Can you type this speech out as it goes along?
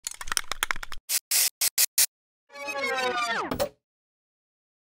What's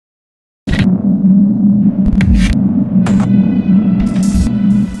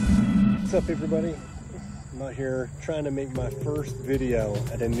up, everybody? I'm out here trying to make my first video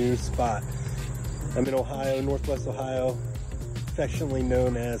at a new spot. I'm in Ohio, Northwest Ohio, affectionately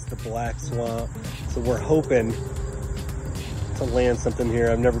known as the Black Swamp. So we're hoping to land something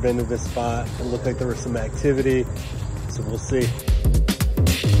here. I've never been to this spot. It looked like there was some activity, so we'll see.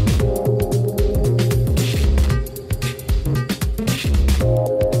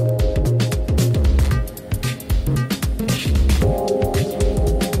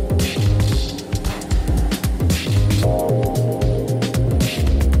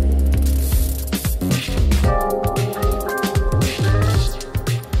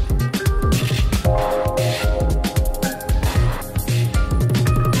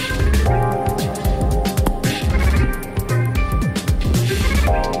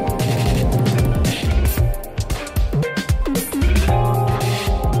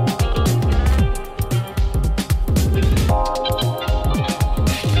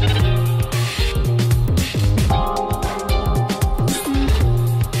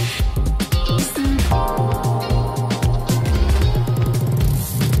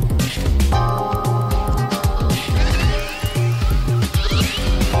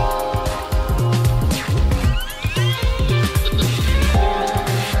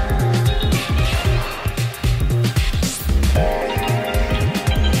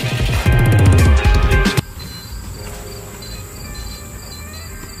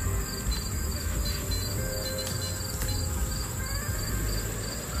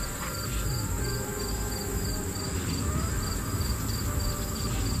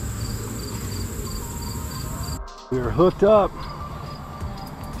 We are hooked up.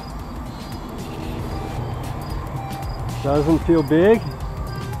 Doesn't feel big.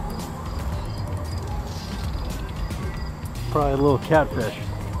 Probably a little catfish.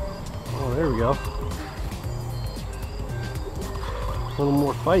 Oh, there we go. A little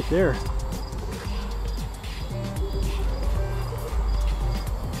more fight there.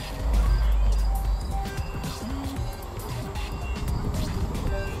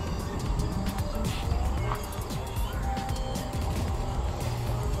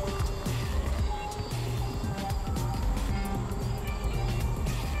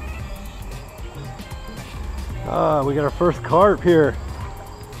 Ah, we got our first carp here.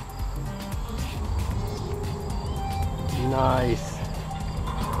 Nice.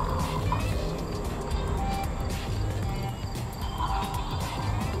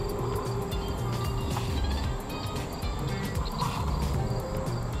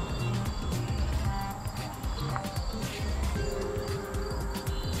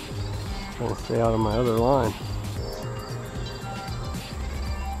 Trying to stay out of my other line.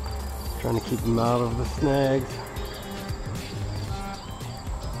 Trying to keep them out of the snags.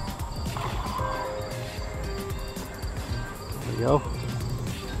 There we go.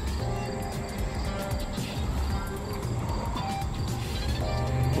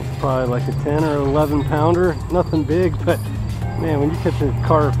 It's probably like a 10 or 11 pounder. Nothing big, but man, when you catch a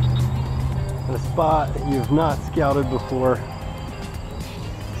carp in a spot that you have not scouted before,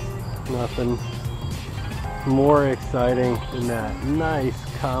 nothing more exciting than that. Nice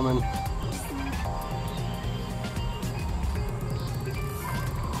common.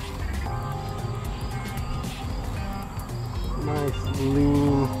 Nice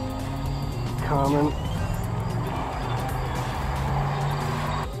lean common.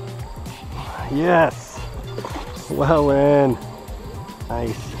 Yes, well in.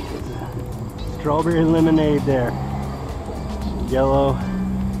 Nice. Strawberry lemonade there. Yellow.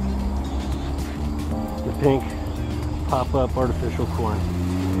 The pink pop-up artificial corn.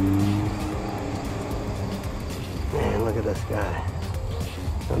 Man, look at this guy.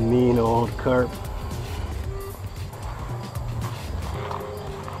 A mean old carp.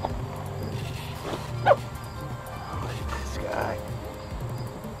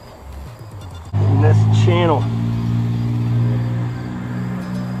 This channel.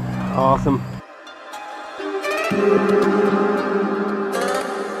 Awesome.